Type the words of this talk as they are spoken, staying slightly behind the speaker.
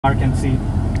car can see.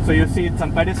 So you see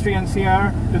some pedestrians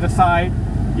here to the side.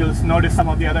 You'll notice some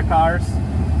of the other cars.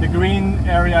 The green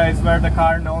area is where the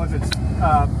car knows it's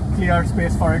clear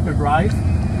space for it to drive.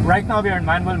 Right now we are in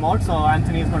manual mode, so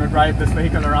Anthony is going to drive this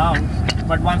vehicle around.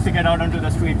 But once we get out onto the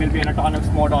street, we'll be in autonomous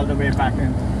mode all the way back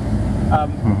in.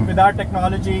 With our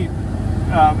technology,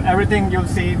 everything you'll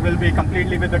see will be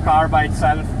completely with the car by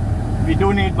itself. We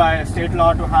do need by state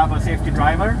law to have a safety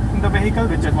driver in the vehicle,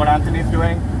 which is what Anthony is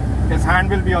doing. His hand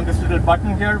will be on this little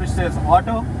button here which says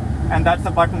auto, and that's the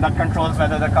button that controls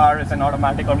whether the car is in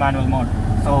automatic or manual mode.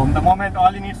 So the moment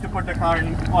all he needs to put the car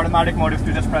in automatic mode is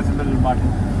to just press the little button.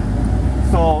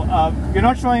 So we're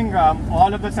not showing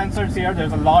all of the sensors here.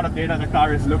 There's a lot of data the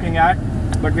car is looking at,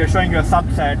 but we're showing you a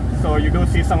subset. So you do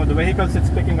see some of the vehicles it's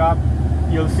picking up.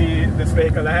 You'll see this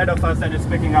vehicle ahead of us that it's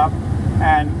picking up,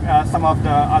 and some of the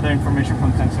other information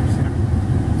from sensors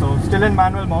here. So still in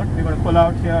manual mode, we're going to pull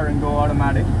out here and go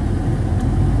automatic.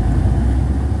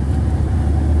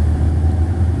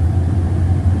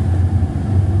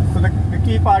 So the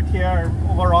key part here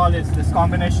overall is this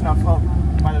combination of,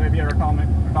 by the way, we are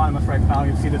autonomous right now.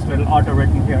 You see this little auto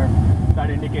written here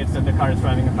that indicates that the car is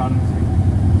driving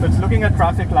autonomously. So it's looking at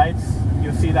traffic lights.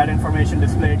 You see that information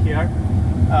displayed here.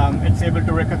 It's able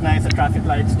to recognize the traffic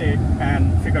light state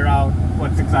and figure out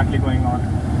what's exactly going on.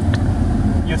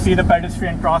 You see the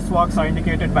pedestrian crosswalks are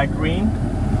indicated by green,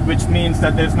 which means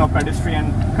that there's no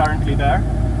pedestrian currently there.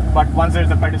 But once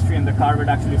there's a pedestrian, the car would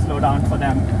actually slow down for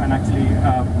them and actually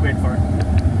wait for it.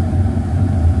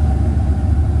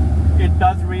 It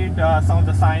does read some of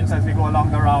the signs as we go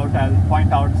along the route. I'll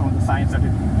point out some of the signs that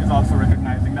it is also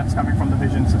recognizing. That's coming from the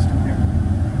vision system here.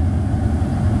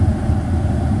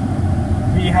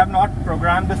 We have not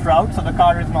programmed this route, so the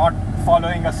car is not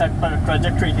following a set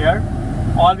trajectory here.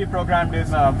 All we programmed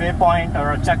is a waypoint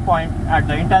or a checkpoint at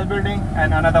the Intel building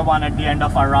and another one at the end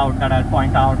of our route that I'll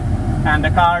point out. And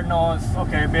the car knows,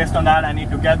 okay, based on that I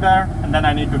need to get there and then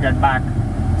I need to get back.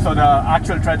 So the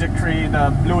actual trajectory,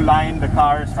 the blue line the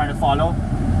car is trying to follow,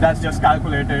 that's just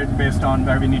calculated based on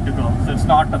where we need to go. So it's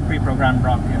not a pre-programmed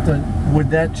route here. So would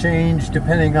that change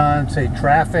depending on, say,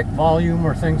 traffic volume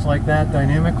or things like that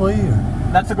dynamically?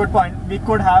 That's a good point. We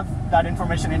could have that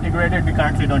information integrated. We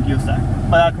currently don't use that,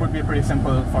 but that would be pretty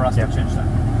simple for us to change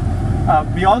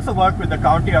that. We also work with the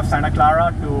County of Santa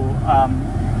Clara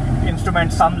to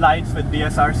instrument some lights with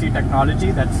DSRC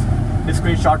technology, that's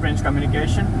discrete short-range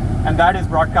communication, and that is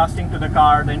broadcasting to the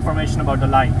car the information about the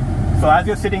light. So as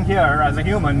you're sitting here as a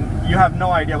human, you have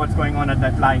no idea what's going on at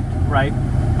that light, right?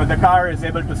 But the car is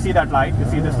able to see that light. You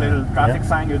see this little traffic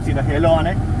sign, you'll see the halo on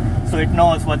it. So it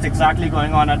knows what's exactly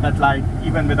going on at that light,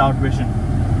 even without vision.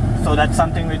 So that's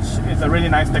something which is a really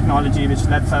nice technology, which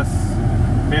lets us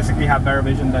basically have better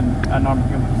vision than normal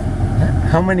humans.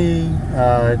 How many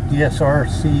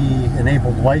DSRC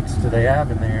enabled lights do they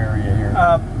have in the area here?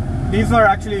 These were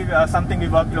actually something we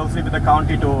worked closely with the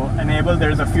county to enable.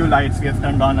 There's a few lights we have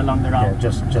turned on along the route.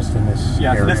 Yeah, just in this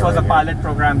area. So this was right a pilot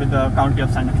program with the County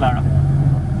of Santa Clara.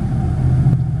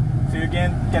 So you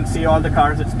again can see all the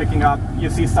cars it's picking up. You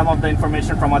see some of the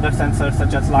information from other sensors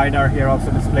such as LiDAR here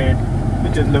also displayed,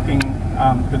 which is looking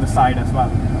to the side as well.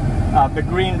 The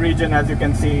green region, as you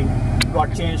can see,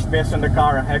 got changed based on the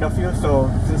car ahead of you. So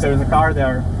since there is a car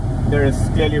there, there is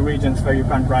clearly regions where you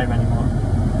can't drive anymore.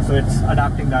 So it's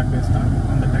adapting that based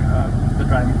on the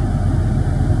driving.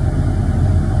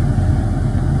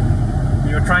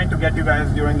 We were trying to get you guys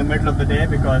during the middle of the day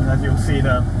because, as you'll see,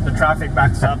 the traffic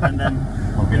backs up and then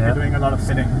we'll be doing a lot of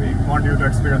sitting. We want you to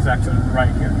experience the actual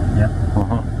ride here.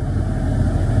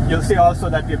 You'll see also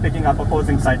that we're picking up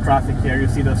opposing side traffic here. You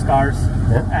see those cars,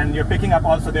 and you're picking up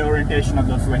also the orientation of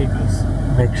those vehicles.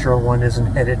 Make sure one isn't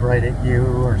headed right at you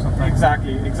or something.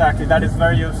 Exactly. That is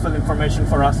very useful information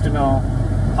for us to know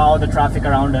how the traffic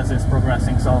around us is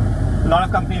progressing. So a lot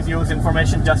of companies use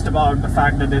information just about the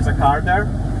fact that there's a car there,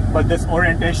 but this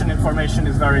orientation information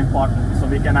is very important. So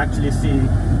we can actually see,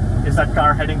 is that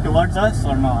car heading towards us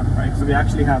or not, right? So we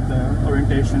actually have the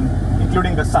orientation,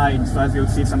 including the sides. So as you'll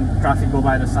see some traffic go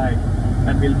by the side,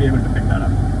 that we'll be able to pick that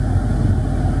up.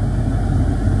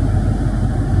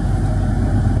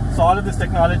 So all of this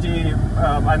technology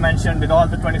I mentioned with all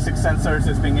the 26 sensors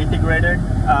is being integrated.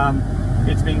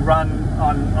 It's being run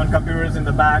on computers in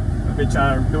the back, which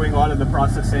are doing all of the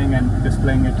processing and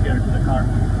displaying it here to the car.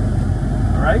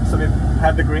 All right, so we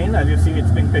have the green. As you see,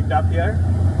 it's being picked up here.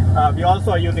 We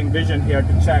also are using vision here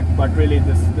to check, but really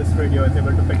this radio is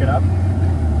able to pick it up.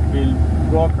 We'll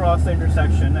go across the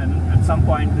intersection, and at some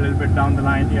point a little bit down the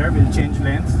line here, we'll change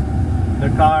lanes. The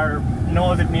car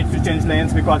knows it needs to change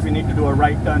lanes because we need to do a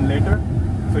right turn later.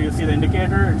 So you see the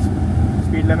indicator, its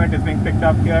speed limit is being picked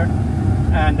up here.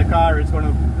 and the car is going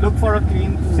to look for a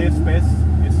clean, safe space.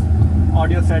 It's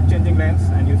audio set changing lanes,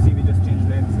 and you see we just changed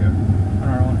lanes here on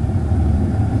our own.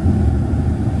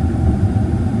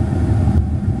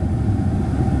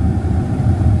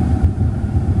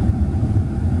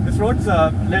 This road's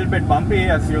a little bit bumpy,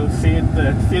 as you'll see.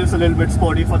 It feels a little bit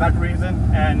sporty for that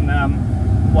reason, and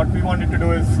what we wanted to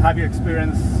do is have you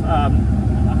experience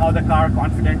how the car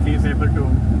confidently is able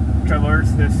to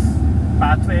traverse this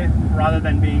pathway rather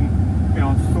than being,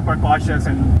 super cautious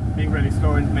and being really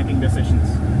slow in making decisions.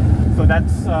 So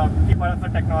that's a key part of the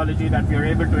technology, that we are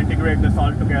able to integrate this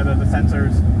all together, the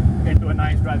sensors, into a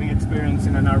nice driving experience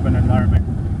in an urban environment.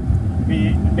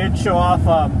 We did show off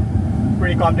a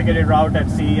pretty complicated route at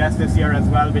CES this year as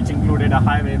well, which included a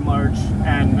highway merge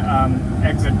and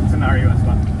exit scenario as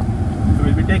well. So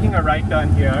we'll be taking a right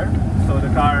turn here, so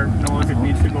the car knows it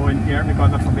needs to go in here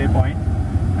because of a waypoint,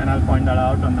 and I'll point that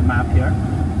out on the map here.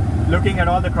 Looking at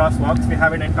all the crosswalks, we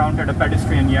haven't encountered a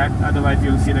pedestrian yet, otherwise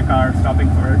you'll see the car stopping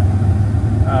for it.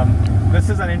 This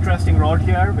is an interesting road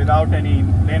here without any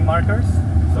lane markers,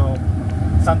 so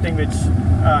something which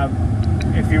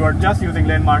if you were just using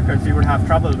lane markers you would have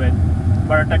trouble with.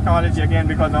 But our technology, again,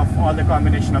 because of all the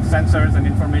combination of sensors and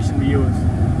information we use,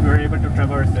 we were able to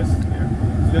traverse this here.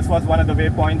 So this was one of the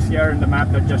waypoints here in the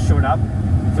map that just showed up.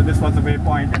 So this was the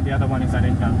waypoint, and the other one is at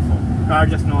Intel. So the car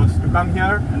just knows to come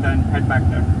here and then head back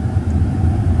there.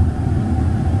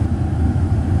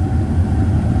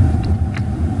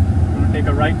 We're going to take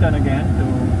a right turn again to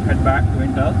head back to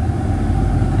Intel.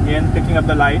 Again, picking up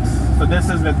the lights. So this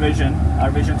is with vision.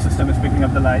 Our vision system is picking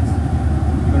up the lights.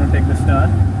 We're going to take this turn.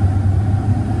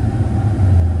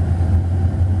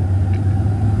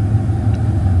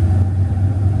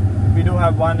 We do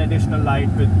have one additional light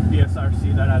with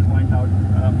DSRC that I'll point out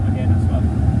again as well.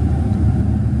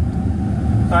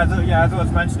 So as I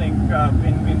was mentioning,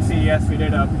 in CES we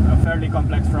did a fairly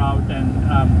complex route,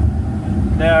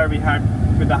 and there we had,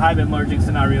 with the highway merging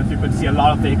scenarios, you could see a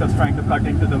lot of vehicles trying to cut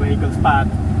into the vehicle's path.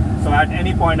 So at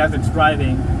any point as it's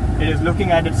driving, it is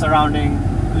looking at its surrounding,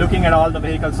 looking at all the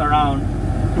vehicles around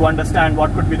to understand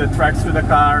what could be the threats to the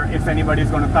car, if anybody's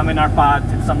going to come in our path,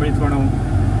 if somebody's going to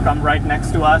come right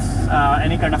next to us,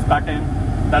 any kind of cut-in.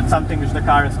 That's something which the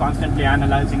car is constantly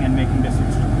analyzing and making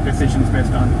decisions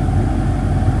based on.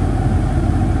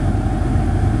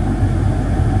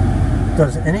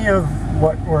 Does any of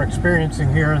what we're experiencing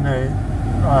here in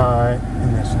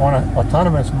this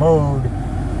autonomous mode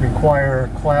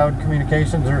require cloud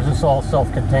communications, or is this all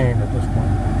self-contained at this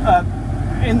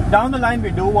point? Down the line, we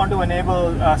do want to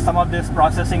enable some of this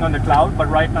processing on the cloud, but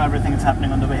right now everything is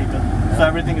happening on the vehicle. So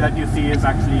everything that you see is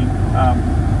actually,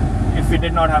 if we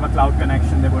did not have a cloud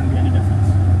connection, there wouldn't be any difference.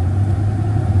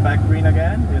 Back green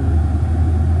again, we'll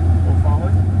go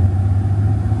forward.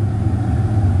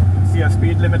 See a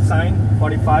speed limit sign,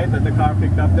 45, that the car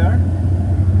picked up there.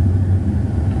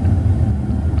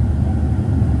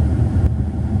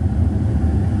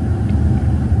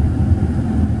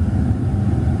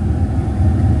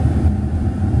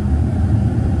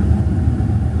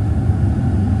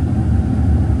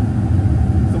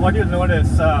 What you'll notice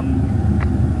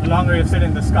the longer you sit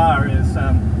in this car is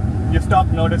you stop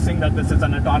noticing that this is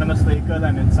an autonomous vehicle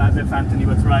and it's as if Anthony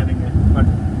was driving it. But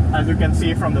as you can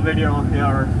see from the video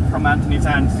here from Anthony's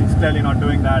hands, he's clearly not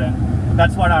doing that, and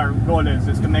that's what our goal is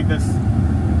to make this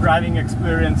driving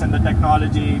experience and the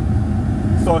technology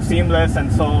so seamless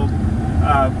and so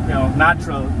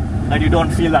natural that you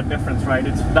don't feel that difference, right?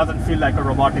 It doesn't feel like a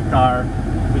robotic car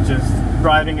which is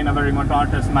driving in a very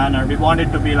monotonous manner. We want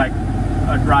it to be like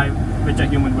a drive which a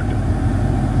human would do.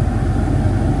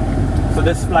 So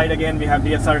this flight, again, we have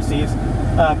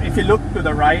DSRCs. If you look to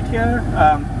the right here,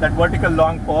 that vertical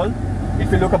long pole,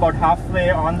 if you look about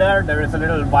halfway on there, there is a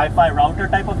little Wi-Fi router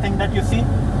type of thing that you see.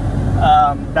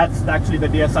 That's actually the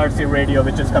DSRC radio,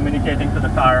 which is communicating to the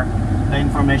car the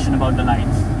information about the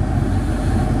lights.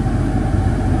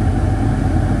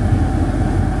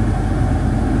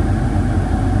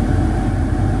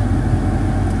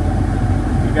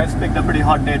 You guys picked a pretty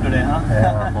hot day today, huh?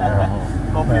 Yeah.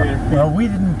 Well, we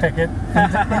didn't pick it.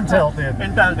 Intel did.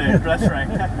 Intel did, that's right.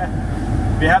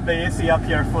 We have the AC up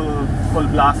here full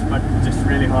blast, but just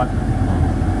really hot.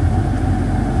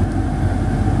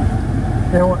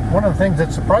 One of the things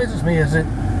that surprises me is it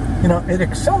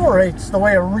accelerates the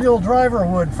way a real driver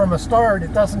would from a start.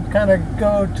 It doesn't kind of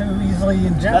go too easily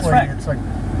and gently. That's right. It's like,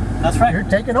 that's right. You're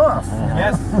taking off.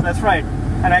 Yes, that's right.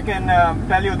 And I can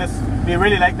tell you this, we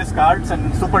really like this car. It's a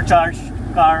supercharged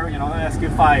car,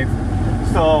 SQ5.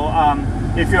 So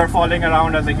if you're falling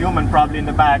around as a human, probably in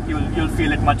the back, you'll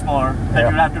feel it much more. That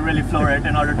you'll have to really floor it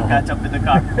in order to catch up with the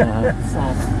car. So,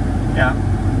 yeah.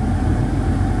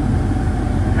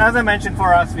 as I mentioned,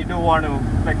 for us, we do want to,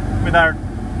 like, with our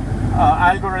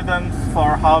algorithms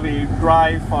for how we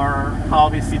drive, for how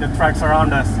we see the threats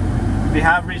around us, we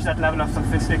have reached that level of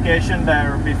sophistication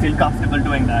that we feel comfortable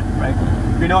doing that, right?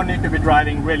 We don't need to be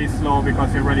driving really slow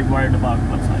because we're really worried about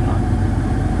what's going on.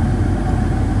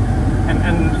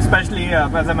 And especially,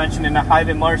 as I mentioned, in a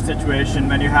highway merge situation,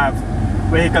 when you have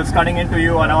vehicles cutting into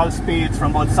you on all speeds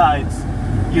from both sides,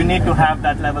 you need to have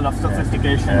that level of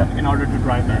sophistication in order to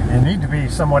drive that. You need to be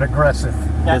somewhat aggressive.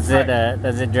 That's right.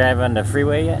 Does it drive on the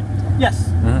freeway yet? Yes.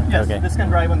 Mm-hmm. Yes. Okay. This can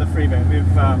drive on the freeway.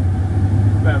 We've,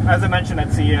 as I mentioned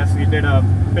at CES, we did a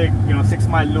big,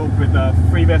 6-mile loop with the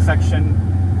freeway section,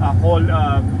 a whole,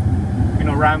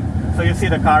 ramp. So you see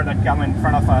the car that came in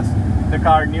front of us. The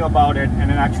car knew about it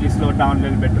and it actually slowed down a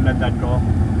little bit to let that go.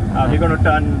 We're going to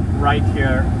turn right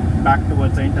here back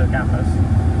towards the Intel campus.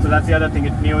 So that's the other thing.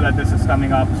 It knew that this is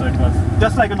coming up, so it was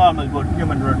just like a normal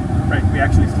human route, right? We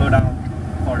actually slow down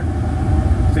for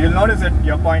it. So you'll notice at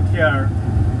your point here,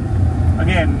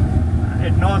 again,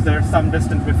 it knows there's some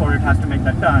distance before it has to make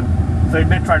that turn. So it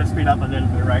did try to speed up a little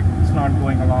bit, right? It's not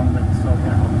going along with slow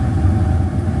here.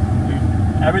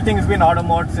 Everything has been auto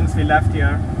mode since we left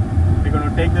here. We're going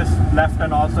to take this left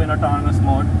and also in autonomous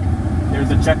mode.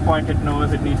 There's a checkpoint it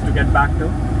knows it needs to get back to.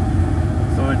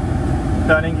 So it's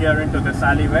turning here into this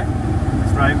alleyway,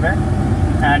 this driveway.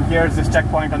 And here's this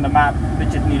checkpoint on the map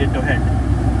which it needed to hit.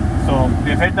 So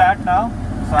we've hit that now.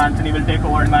 So Anthony will take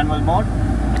over in manual mode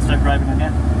and start driving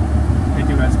again. Take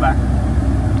you guys back.